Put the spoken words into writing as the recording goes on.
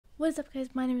What's up guys,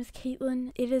 my name is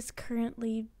Caitlin. It is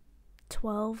currently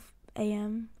 12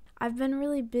 a.m. I've been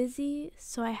really busy,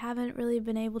 so I haven't really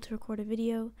been able to record a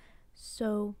video,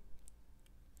 so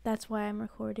that's why I'm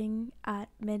recording at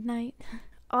midnight.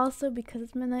 Also, because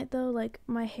it's midnight though, like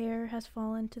my hair has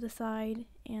fallen to the side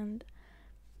and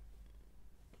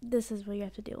this is what you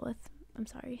have to deal with. I'm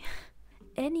sorry.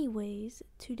 Anyways,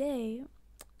 today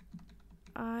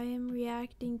I am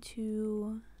reacting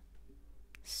to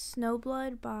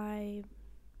SNOWBLOOD by,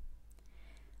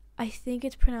 I think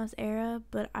it's pronounced ERRA,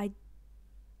 but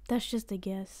that's just a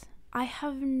guess. I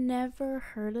have never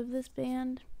heard of this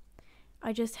band.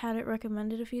 I just had it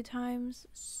recommended a few times,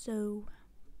 so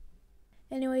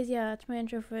anyways, yeah, that's my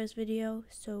intro for this video,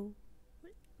 so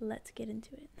let's get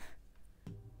into it.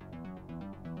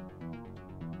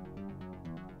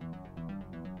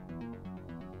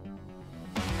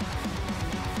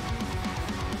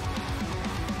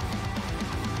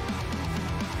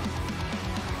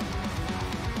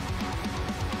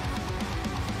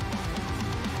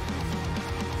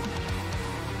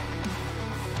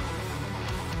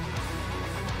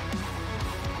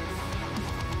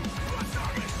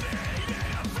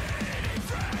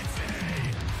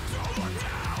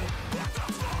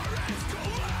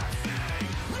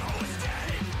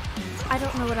 I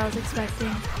don't know what I was expecting.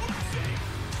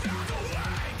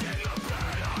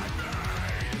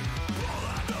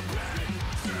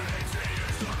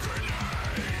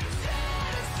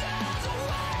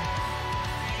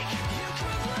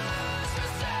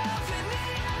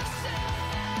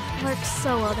 Works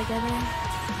so well together.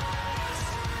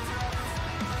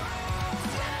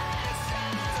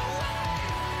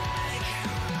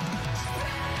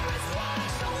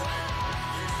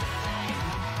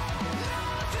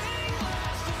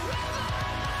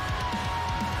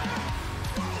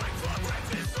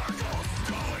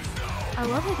 I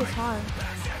love the guitar.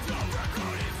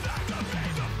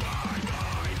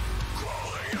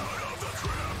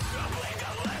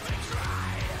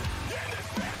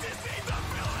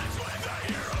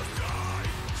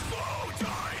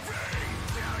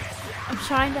 I'm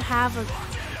trying to have a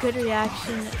good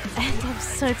reaction and I'm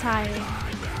so tired.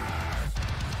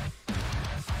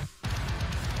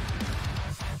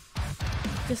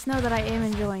 Just know that I am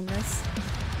enjoying this.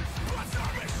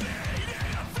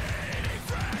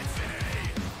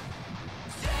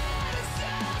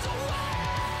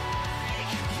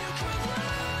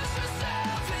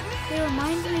 They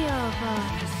remind me of,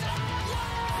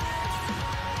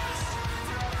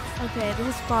 okay, this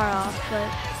is far off, but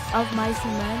of Mice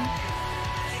and Men.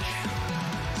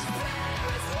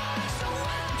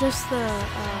 Just the,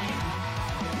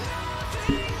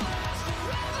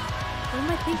 what am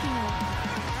I thinking of?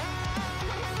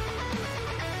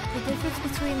 The difference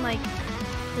between, like,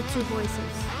 the two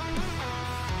voices.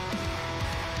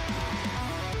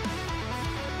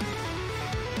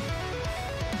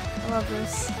 I love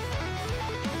this.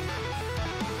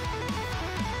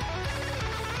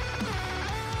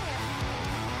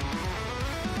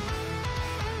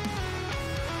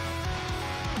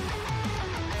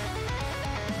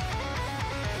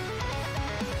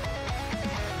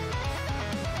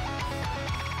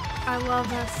 I love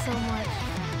that so much.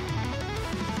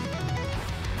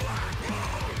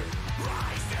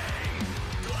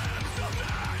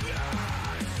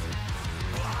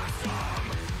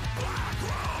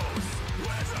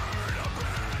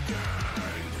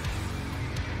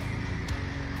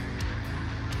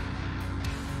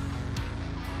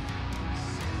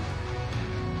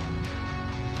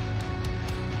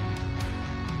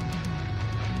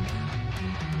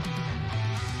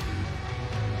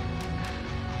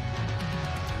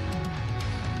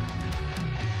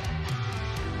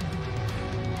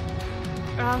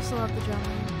 I also love the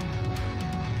drumming.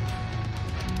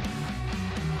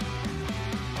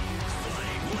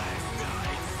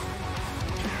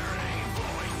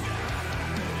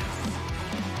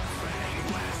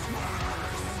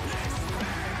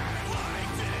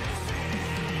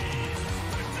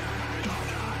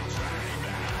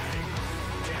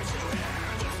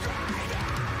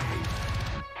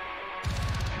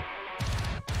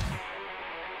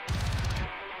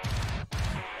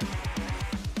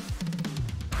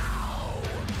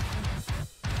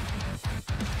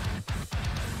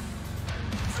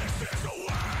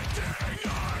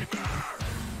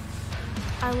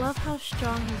 I love how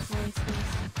strong his voice is.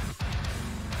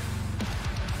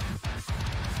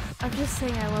 I'm just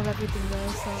saying I love everything though,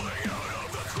 so.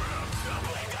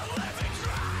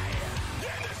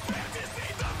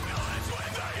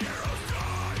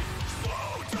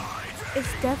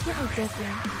 It's definitely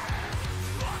different.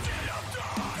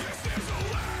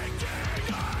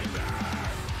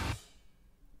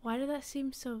 Why did that that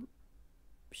seem so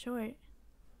short?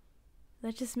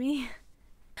 That's just me.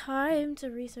 Time to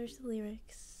research the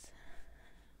lyrics.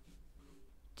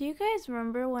 Do you guys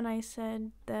remember when I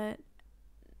said that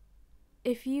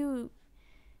if you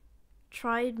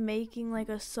tried making like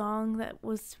a song that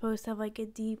was supposed to have like a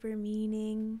deeper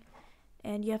meaning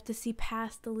and you have to see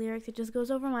past the lyrics, it just goes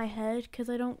over my head because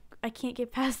I can't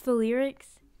get past the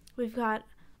lyrics? We've got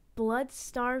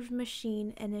blood-starved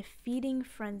machine and a feeding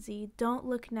frenzy. Don't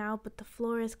look now, but the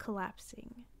floor is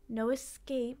collapsing. No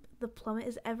escape, the plummet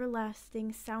is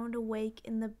everlasting. Sound awake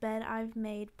in the bed I've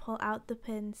made. Pull out the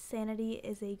pin, sanity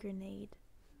is a grenade.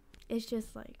 It's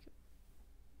just like,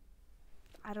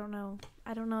 I don't know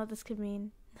what this could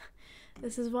mean.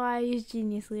 This is why I use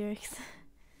Genius lyrics.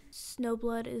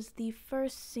 Snowblood is the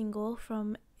first single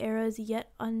from ERRA's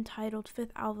yet untitled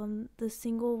 5th album. The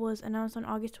single was announced on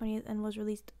August 20th and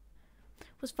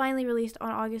was finally released on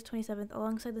August 27th.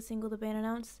 Alongside the single, the band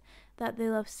announced that they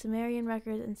left Sumerian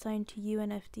Records and signed to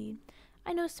UNFD.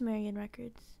 I know Sumerian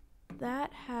Records.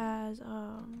 That has,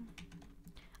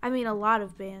 I mean a lot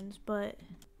of bands, but,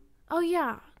 oh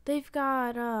yeah, they've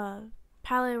got,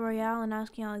 Palais Royale and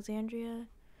Asking Alexandria.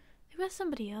 They've got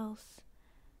somebody else.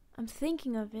 I'm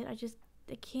thinking of it,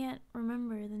 I can't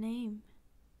remember the name.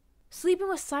 Sleeping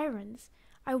with Sirens.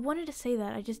 I wanted to say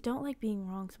that, I just don't like being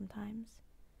wrong sometimes.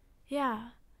 Yeah.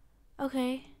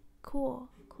 Okay. Cool.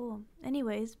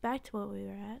 Anyways, back to what we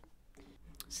were at.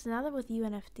 So now that with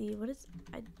UNFD,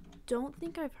 I don't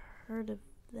think I've heard of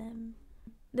them.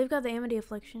 They've got the Amity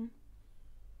Affliction.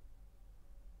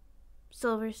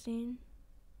 Silverstein.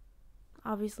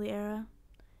 Obviously ERRA.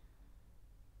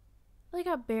 They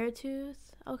got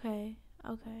Beartooth. Okay.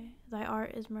 Thy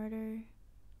Art is Murder.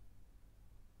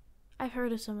 I've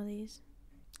heard of some of these.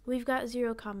 We've got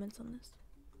 0 comments on this.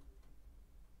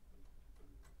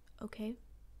 Okay.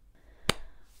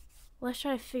 Let's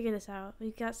try to figure this out.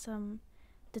 We've got some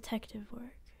detective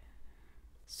work.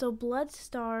 So,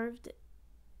 blood-starved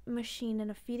machine in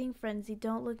a feeding frenzy.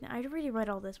 Don't look. I already read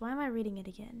all this. Why am I reading it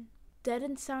again? Dead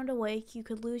and sound awake. You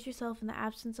could lose yourself in the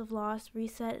absence of loss.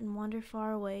 Reset and wander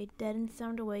far away. Dead and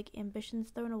sound awake. Ambitions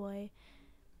thrown away.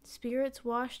 Spirits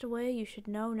washed away. You should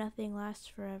know nothing lasts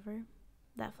forever.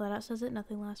 That flat out says it.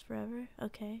 Nothing lasts forever.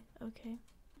 Okay.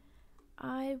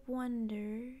 I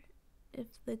wonder if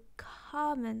the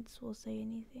comments will say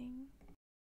anything.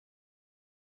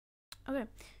 Okay,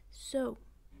 so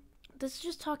this is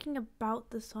just talking about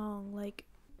the song, like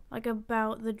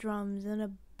about the drums and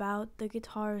about the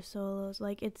guitar solos.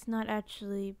 Like, it's not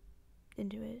actually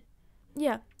into it.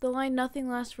 Yeah, the line "nothing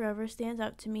lasts forever" stands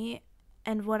out to me,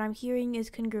 and what I'm hearing is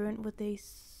congruent with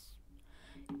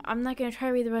I'm not gonna try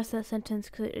to read the rest of that sentence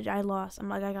because I got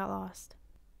lost.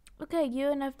 Okay,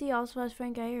 UNFD also has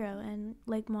Frank Iero and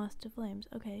Like Moth to Flames.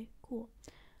 Okay, cool.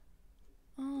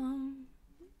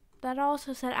 That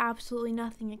also said absolutely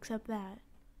nothing except that.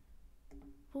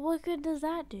 But what good does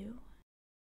that do?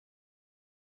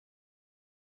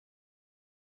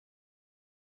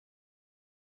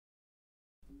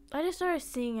 I just started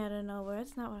singing out of nowhere.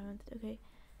 That's not what I meant to do. Okay.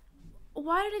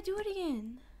 Why did I do it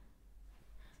again?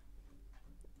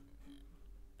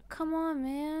 Come on,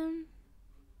 man.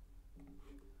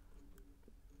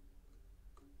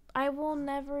 I will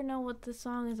never know what the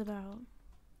song is about.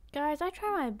 Guys, I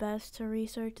try my best to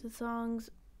research the songs.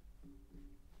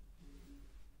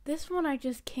 This one I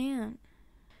just can't.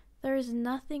 There is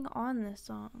nothing on this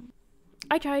song.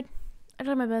 I tried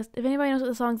my best. If anybody knows what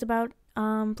the song's about,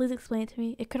 please explain it to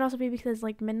me. It could also be because it's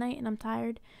like midnight and I'm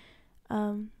tired.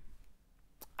 I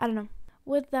don't know.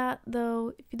 With that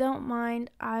though, if you don't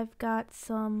mind, I've got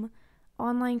some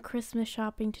online Christmas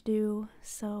shopping to do,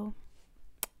 so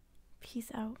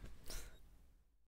peace out.